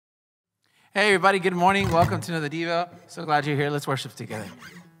Hey everybody, good morning. Welcome to another Devo. So glad you're here. Let's worship together.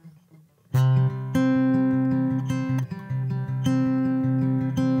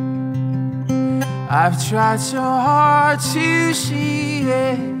 I've tried so hard to see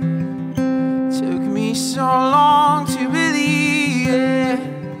it. Took me so long to believe it.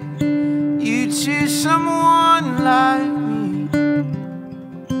 You choose someone like me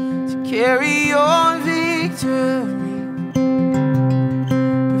to carry your victory.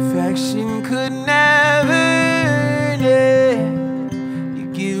 Perfection could never earn it. You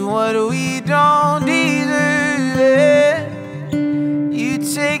give what we don't deserve it. You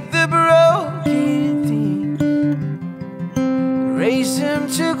take the broken things and raise them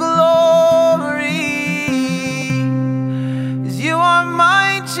to glory. 'Cause you are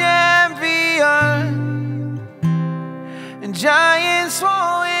my champion, and giants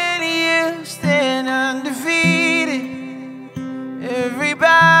fall when you stand undefeated. Every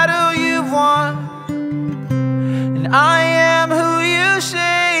battle you've won, and I am who you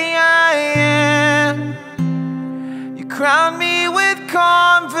say I am. You crown me with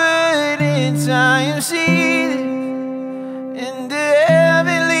confidence. I am seated in the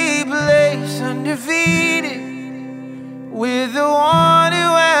heavenly place, undefeated, with the one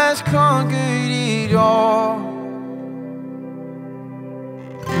who has conquered it all.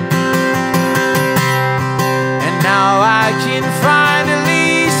 Now I can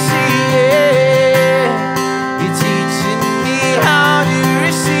finally see it. You're teaching me how to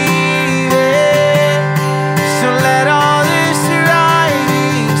receive it. So let all this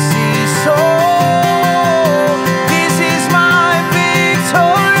writing see. So this is my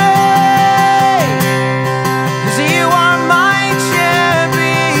victory. 'Cause you are my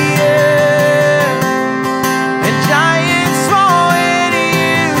champion, and giants fall when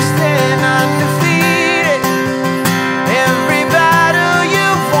you stand undefeated. Every battle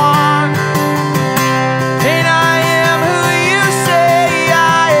you've won, and I am who you say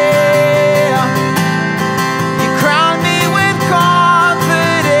I am. You crown me with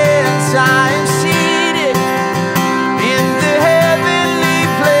confidence. I am seated in the heavenly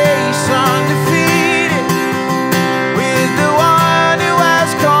place, undefeated, with the one who has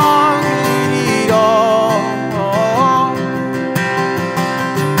conquered it all.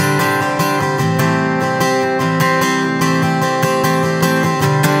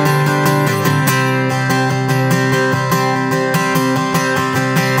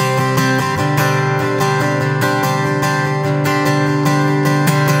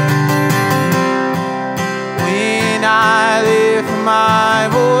 When I lift my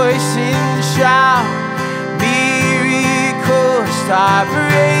voice and shout, miracles start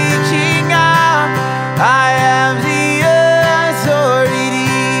breaking out. I have the authority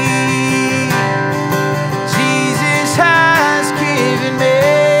Jesus has given me.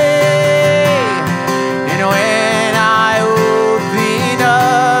 And when I open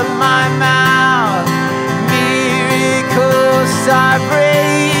up my mouth, miracles start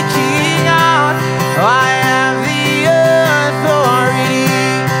breaking out. I have the authority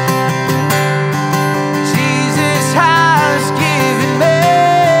Jesus has given me.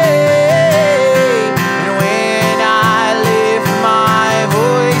 And when I lift my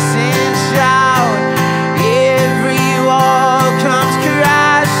voice and shout, every wall comes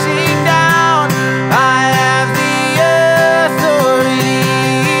crashing down. I have the authority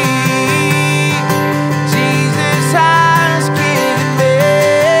Jesus has given me.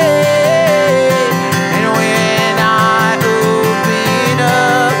 And when I open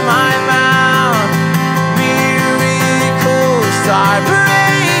up my mouth, miracles start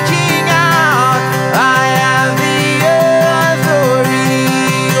breaking out. I have the authority,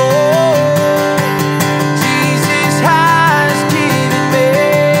 oh, Jesus has given me.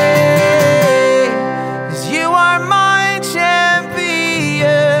 'Cause you are my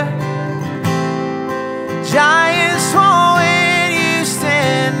champion. Giants fall when you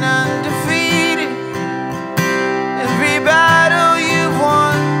stand undefeated. Every battle you've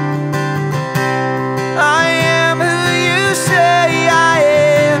won, I am who you say I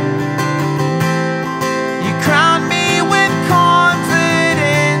am. You crown me with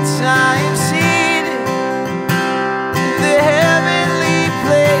confidence. I am seated in the heavenly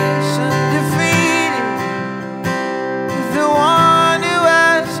place, undefeated, with the one who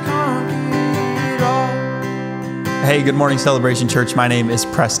has conquered it all. Hey, good morning, Celebration Church. My name is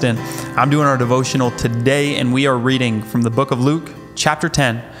Preston. I'm doing our devotional today, and we are reading from the book of Luke, chapter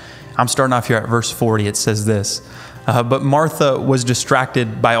 10. I'm starting off here at verse 40. It says this, but Martha was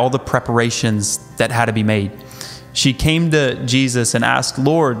distracted by all the preparations that had to be made. She came to Jesus and asked,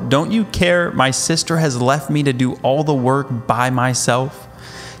 "Lord, don't you care? My sister has left me to do all the work by myself."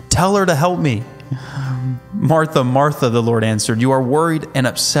 Tell her to help me." "Martha, Martha," the Lord answered, "you are worried and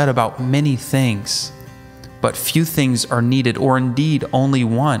upset about many things, but few things are needed, or indeed only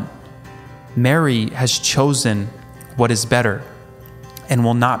one. Mary has chosen what is better, and it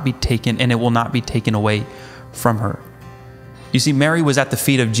will not be taken away from her." You see, Mary was at the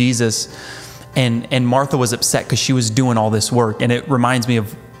feet of Jesus, and Martha was upset because she was doing all this work. And it reminds me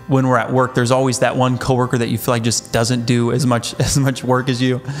of when we're at work, there's always that one coworker that you feel like just doesn't do as much work as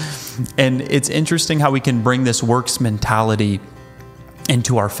you. And it's interesting how we can bring this works mentality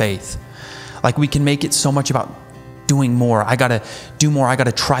into our faith. Like, we can make it so much about doing more. I got to do more. I got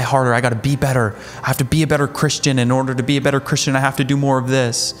to try harder. I got to be better. I have to be a better Christian. In order to be a better Christian, I have to do more of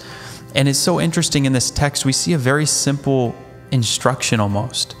this. And it's so interesting in this text, we see a very simple instruction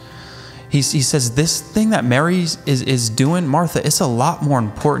almost. He says, this thing that Mary is doing, Martha, it's a lot more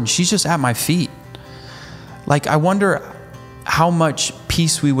important. She's just at my feet. Like, I wonder how much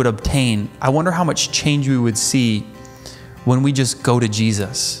peace we would obtain. I wonder how much change we would see when we just go to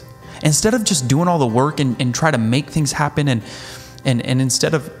Jesus. Instead of just doing all the work and try to make things happen, and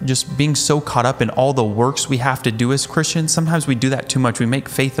instead of just being so caught up in all the works we have to do as Christians, sometimes we do that too much. We make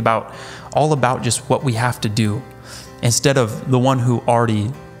faith all about just what we have to do, instead of the one who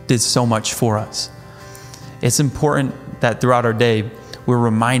already did so much for us. It's important that throughout our day, we're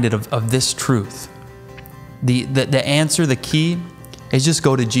reminded of this truth. The answer, the key, is just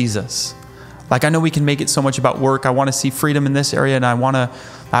go to Jesus. Like, I know we can make it so much about work. I want to see freedom in this area, and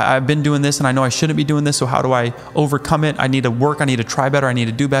I've been doing this, and I know I shouldn't be doing this, so how do I overcome it? I need to work, I need to try better, I need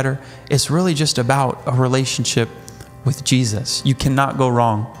to do better. It's really just about a relationship with Jesus. You cannot go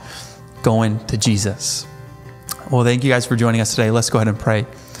wrong going to Jesus. Well, thank you guys for joining us today. Let's go ahead and pray.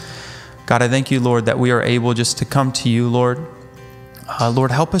 God, I thank you, Lord, that we are able just to come to you, Lord.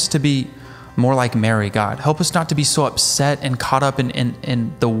 Lord, help us to be more like Mary, God. Help us not to be so upset and caught up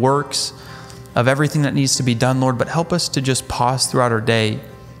in the works of everything that needs to be done, Lord, but help us to just pause throughout our day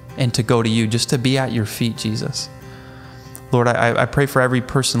and to go to you, just to be at your feet, Jesus. Lord, I pray for every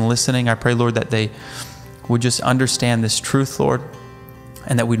person listening. I pray, Lord, that they would just understand this truth, Lord,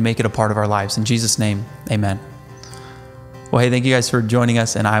 and that we'd make it a part of our lives. In Jesus' name, amen. Well, hey, thank you guys for joining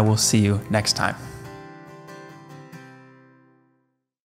us, and I will see you next time.